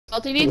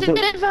Salty needs an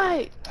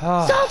invite!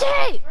 Salty!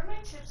 Where'd my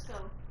chips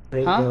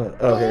go? Huh?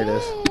 Oh, here it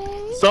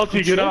is.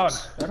 Salty, get on.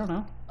 I don't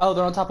know. Oh,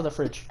 they're on top of the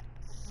fridge.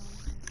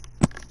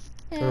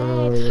 I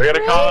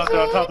gotta call out.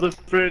 They're on top of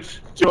the fridge.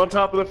 You're on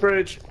top of the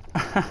fridge.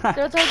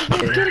 They're on top of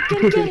the fridge. Get it,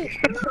 get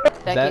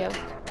it. Back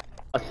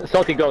you.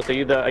 Salty Ghost, are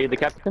you the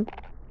captain?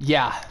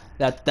 Yeah,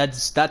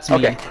 that's me.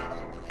 Okay.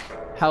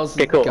 How's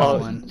Okay, it cool.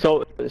 going?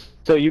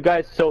 So you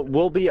guys,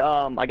 we'll be,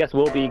 I guess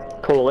we'll be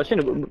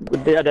coalition.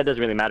 That doesn't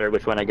really matter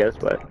which one, I guess,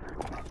 but.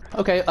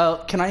 Okay.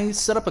 Can I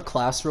set up a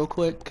class real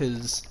quick?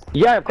 Cause.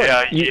 Yeah, of course.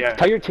 Yeah.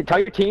 Tell your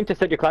team to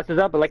set your classes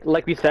up. But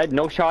like we said,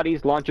 no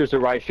shotties, launchers, or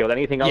riot shield.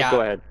 Anything else? Yeah.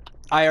 Go ahead.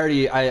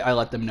 I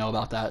let them know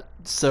about that.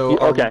 So.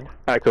 Okay. All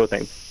right. Cool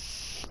thing.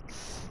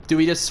 Do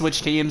we just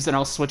switch teams and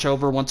I'll switch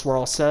over once we're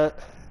all set?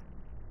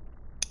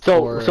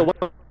 So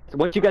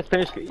once you guys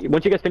finish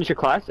your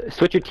class,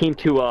 switch your team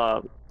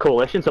to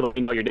coalition so that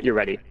we know you're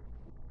ready.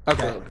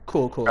 Okay.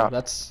 Cool. Yeah.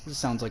 That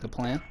sounds like a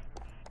plan.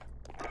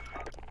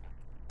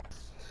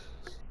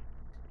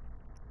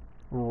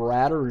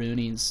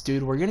 Rataroonies,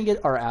 dude, we're gonna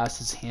get our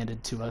asses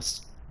handed to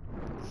us.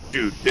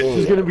 Dude, this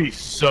is gonna be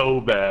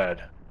so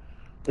bad.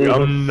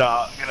 I'm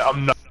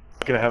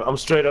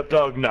straight up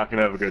dog, not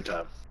gonna have a good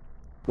time.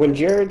 When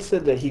Jared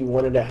said that he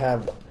wanted to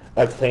have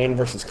a clan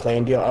versus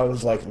clan deal, I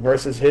was like,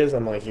 versus his,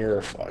 I'm like,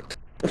 you're fucked.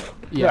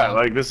 Yeah,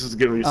 like this is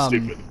gonna be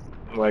stupid.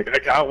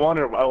 Like I want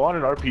an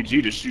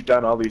RPG to shoot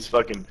down all these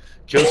fucking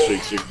kill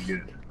streaks you can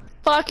get.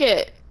 Fuck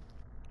it.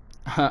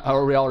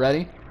 Are we all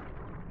ready?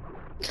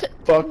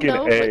 Fucking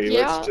No, A. but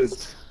yeah. Let's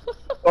just.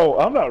 Oh,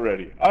 I'm not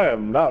ready. I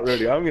am not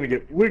ready.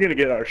 We're gonna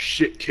get our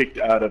shit kicked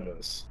out of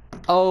us.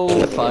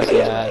 Oh, fuck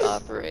yes.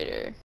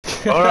 Operator.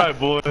 All right,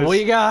 boys.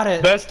 We got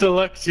it. Best of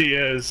luck to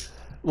yous.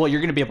 Well, you're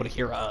gonna be able to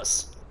hear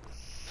us.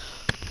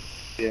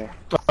 Yeah.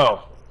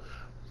 Oh.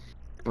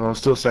 Well, I'm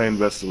still saying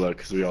best of luck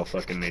because we all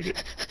fucking need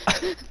it.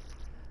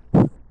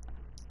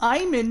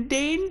 I'm in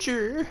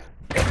danger.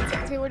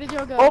 Okay, where did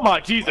y'all go? Oh my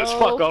Jesus!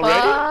 Fuck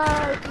already.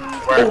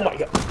 Fuck. Oh my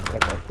god.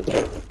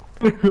 Okay.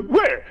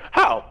 Where?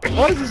 How?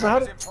 What is this? How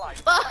did...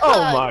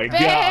 Oh my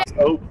man. god.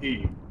 OP.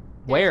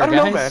 Where, I don't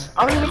guys? know, man.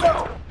 I don't even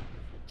know.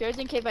 Jared's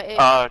in cave by 8.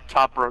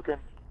 Top broken.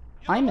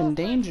 I'm in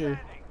danger.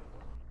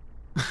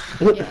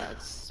 Yeah,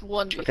 it's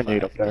 1v5.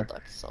 Grenade up there. Good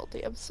luck,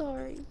 Salty. I'm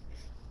sorry.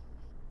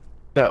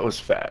 That was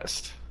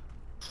fast.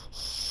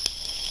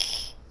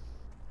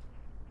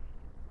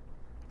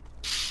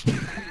 I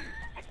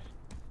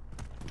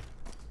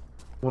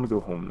want to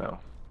go home now.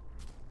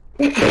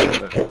 We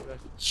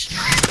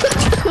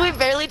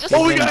barely just.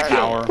 Oh, we got a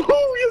Power. kill!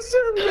 Oh, yes,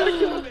 sir! We got a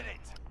kill!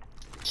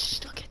 Shh,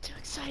 don't get too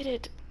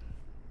excited.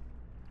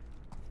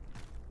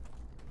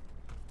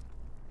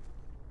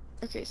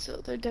 Okay, so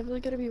they're definitely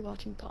gonna be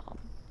watching Tom.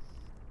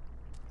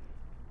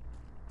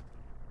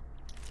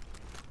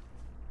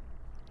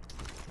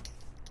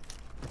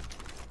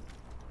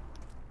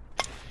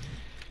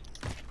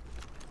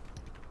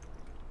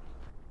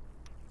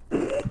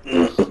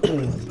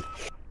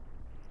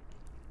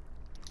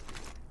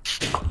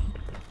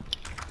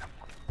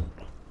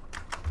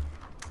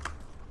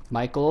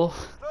 Michael.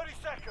 30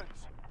 seconds.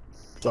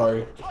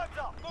 Sorry. Time's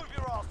up. Move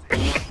your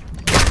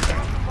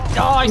asses.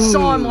 Oh, I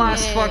saw him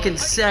last Yeah. fucking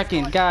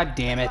second. God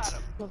damn it.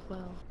 Oh,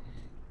 well.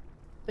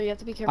 But you have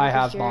to be careful. I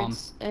have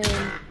 'cause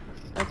Jared's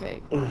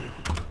okay.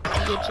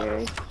 Good,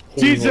 Jerry.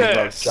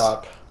 Jesus!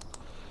 Chop.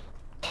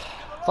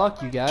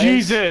 Fuck you guys.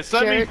 Jesus!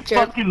 That Jared- means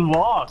Jared- fucking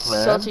lost,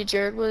 man. Salty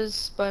Jared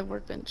was by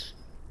workbench.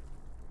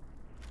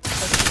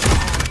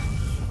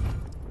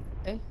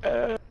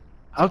 Okay.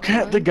 How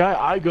can't the guy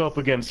I go up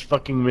against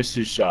fucking miss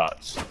his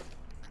shots?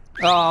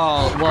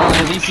 Oh, well,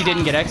 at least he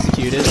didn't get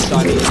executed, so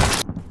I mean...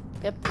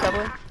 Yep,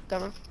 cowboy.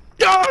 Cover.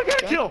 Oh, I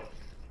got a kill!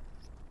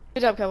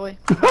 Good job, cowboy.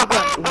 Good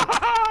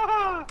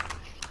job.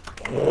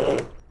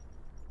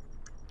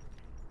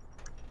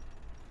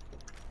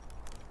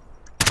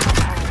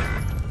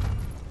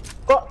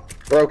 Fuck!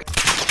 Broke.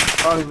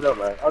 I don't even know,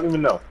 man. I don't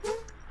even know.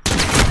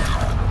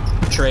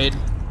 Trade.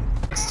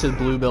 It's to the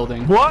blue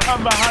building. What?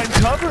 I'm behind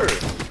cover!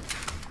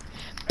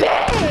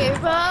 Babe!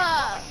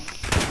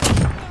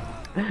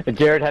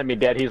 Jared had me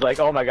dead. He's like,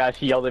 oh my gosh,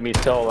 he yelled at me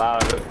so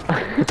loud.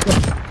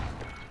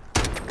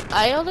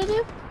 I yelled at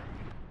you?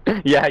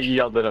 Yeah, you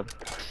yelled at him.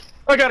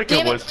 I got a kill,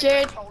 Damn it, boys.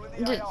 Jared.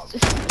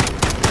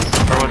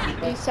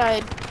 East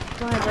side.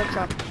 Behind red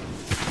shop.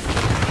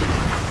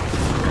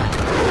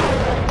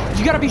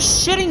 You gotta be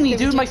shitting me,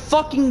 dude. My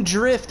fucking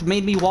drift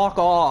made me walk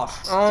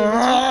off.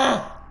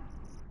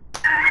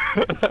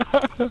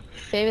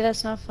 Baby,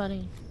 that's not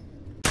funny.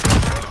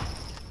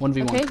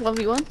 1v1. Okay,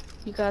 1v1.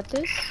 You got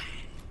this.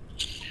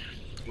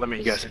 Let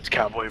me guess, it's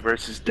Cowboy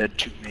versus Dead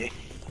to Me.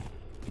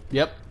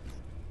 Yep.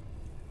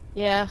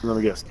 Yeah. Let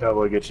me guess,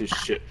 Cowboy gets his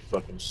shit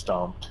fucking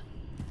stomped.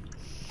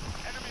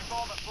 Enemy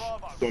bomb at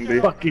Bravo.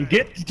 Don't fucking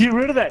get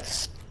rid of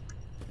that.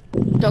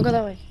 Don't go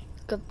that way.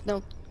 Go,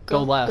 no.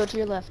 Go left. Go to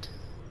your left.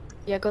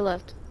 Yeah, go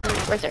left.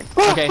 Right there.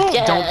 Okay,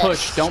 Yes. don't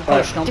push, don't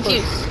push, don't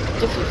Diffuse.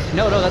 push. Diffuse.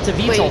 No, that's a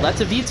VTOL, Wait.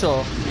 that's a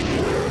VTOL.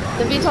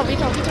 The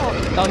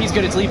VTOL. Oh, he's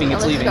good, it's leaving,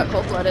 it's Unless you leaving. got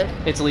cold-blooded.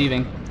 It's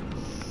leaving.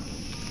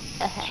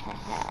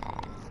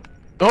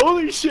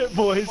 Holy shit,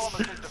 boys!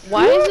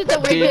 Why is it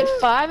that we Did-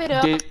 get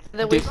 5-0?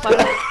 That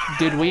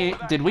we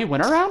Did we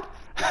win a round?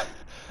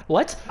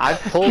 What? I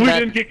pulled We that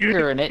didn't get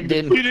trigger and it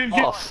didn't We didn't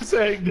get off.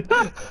 sagged.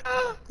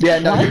 Yeah,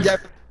 no, What? you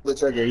definitely pulled the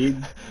trigger.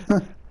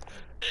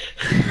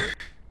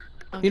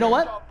 You know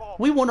what?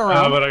 We won a Ah,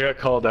 round. but I got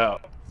called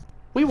out.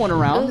 We won a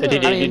round. You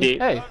did, I you mean,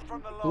 did. hey,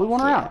 we won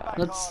a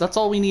round. That's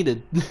all we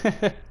needed.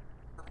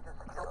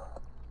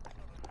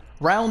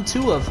 Round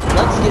 2 of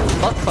let's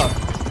get butt fucked.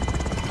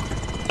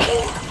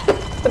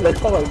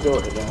 That's all I'm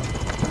doing right now.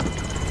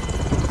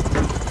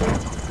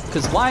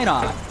 Cause why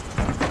not?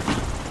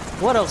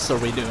 What else are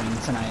we doing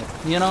tonight?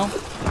 You know?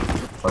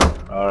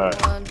 Alright.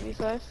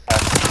 1v5.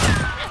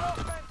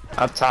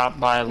 Up top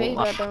by Okay,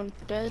 got down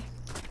dead.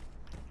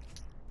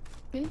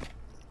 Okay.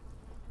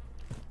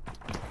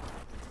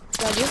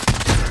 Got you.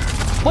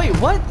 Wait,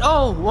 what?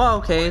 Oh, well,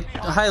 okay.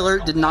 High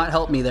alert did not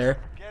help me there.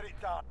 Get it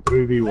done.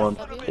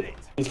 3v1.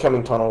 He's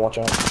coming tunnel, watch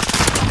out.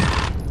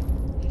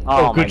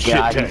 Oh, my good shit,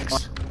 god.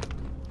 Tex.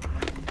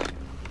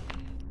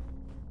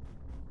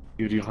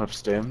 You don't have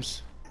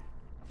stems?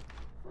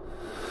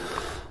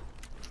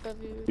 Got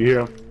you. You hear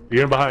him? You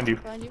hear him behind you.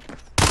 Behind you.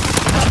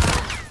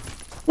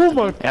 Oh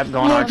my, Yep,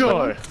 going my on.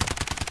 god!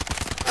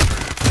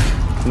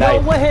 No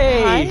Nice.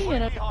 way!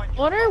 And I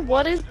wonder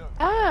what is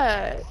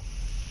that?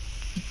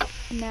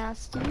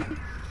 Nasty.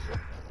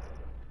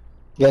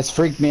 You guys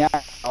freaked me out.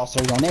 Also,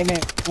 your name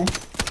it.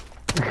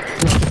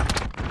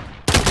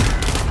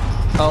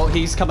 Oh,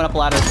 he's coming up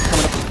ladder.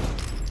 Coming up.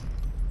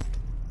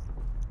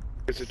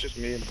 Is it just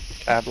me and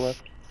Cab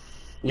left?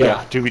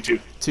 Yeah, 2v2.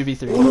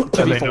 2v3.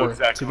 And they know 2v4.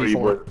 exactly where you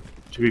 2v4. were.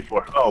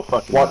 2v4. Oh,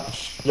 fuck.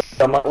 Watch. Yeah,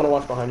 I might want to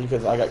watch behind you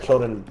because I got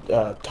killed in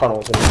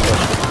tunnels. And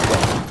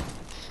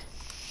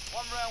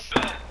One round.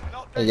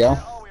 Not There you dead go.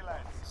 yet, are we,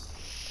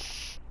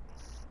 lads?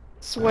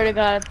 Swear to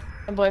God,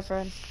 my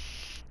boyfriend.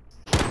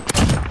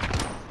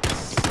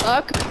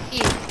 Suck me.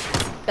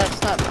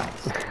 That's not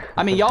nice.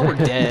 I mean, y'all were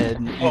dead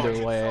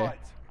either way.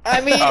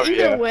 I mean, Oh, either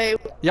yeah. way.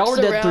 Y'all were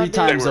dead 3 surrounded.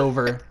 times They were.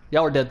 over.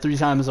 Y'all were dead 3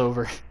 times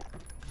over.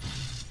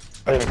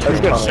 I didn't He's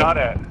got shot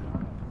at.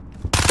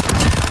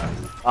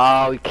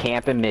 Oh,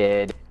 camping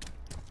mid.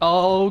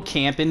 Oh,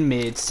 camping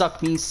mid.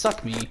 Suck me,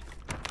 suck me.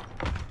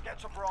 Get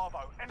to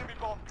Bravo. Enemy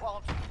bomb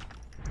planted.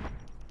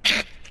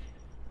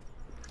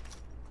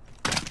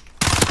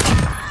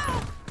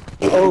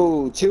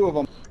 Oh, 2 of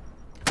them.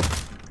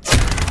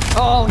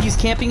 Oh, he's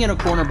camping in a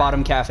corner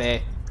bottom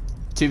cafe.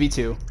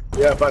 2v2.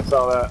 Yeah, if I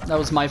saw that. That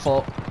was my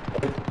fault.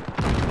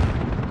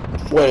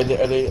 Wait,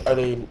 are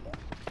they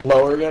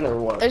lower again or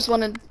what? There's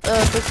one in big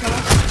tunnel.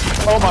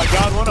 Oh my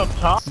god, one up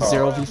top.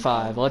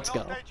 0v5. Let's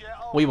go.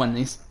 We win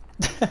these.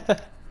 Enemy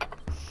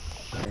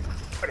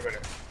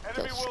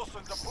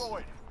Wilson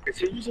deployed. Is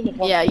he using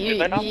the Yeah,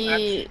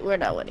 you. we're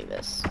not winning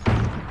this.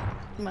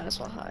 Might as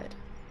well hide.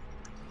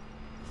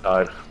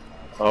 Died.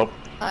 Oh.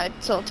 Hide,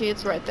 Salty,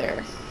 it's right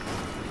there.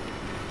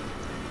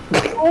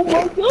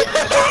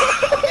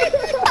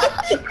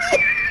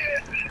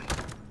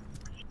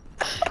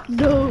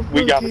 No.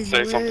 We gotta fucking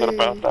say something way.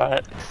 about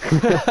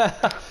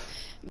that.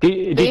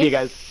 GG,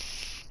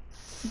 guys.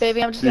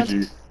 Baby, I'm just gonna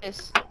GG. say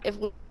this. If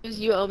we lose,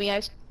 you owe me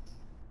ice.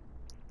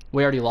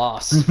 We already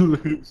lost.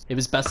 It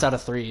was best out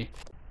of 3.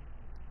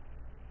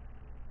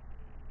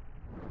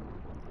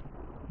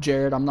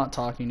 Jared, I'm not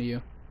talking to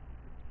you.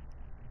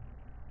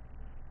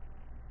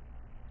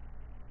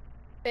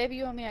 Baby,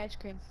 you owe me ice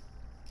cream.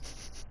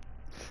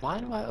 Why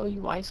do I owe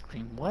you ice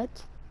cream? What?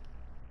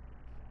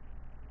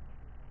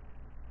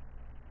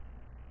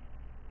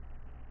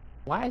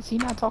 Why is he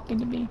not talking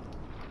to me?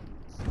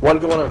 One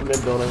going up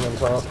mid building on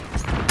top.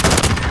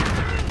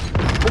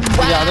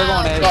 Wow, Yeah, they're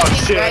going in. Oh,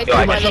 he's shit, right oh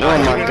there my by the God.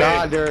 Oh door. my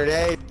god, they're at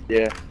A.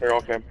 Yeah, they're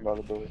all camping by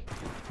the building.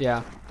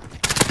 Yeah.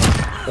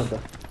 Okay.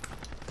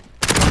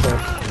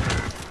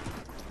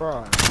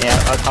 Bro.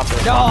 Yeah, up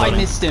top. No, I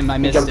missed him. I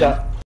He missed jumped him. out.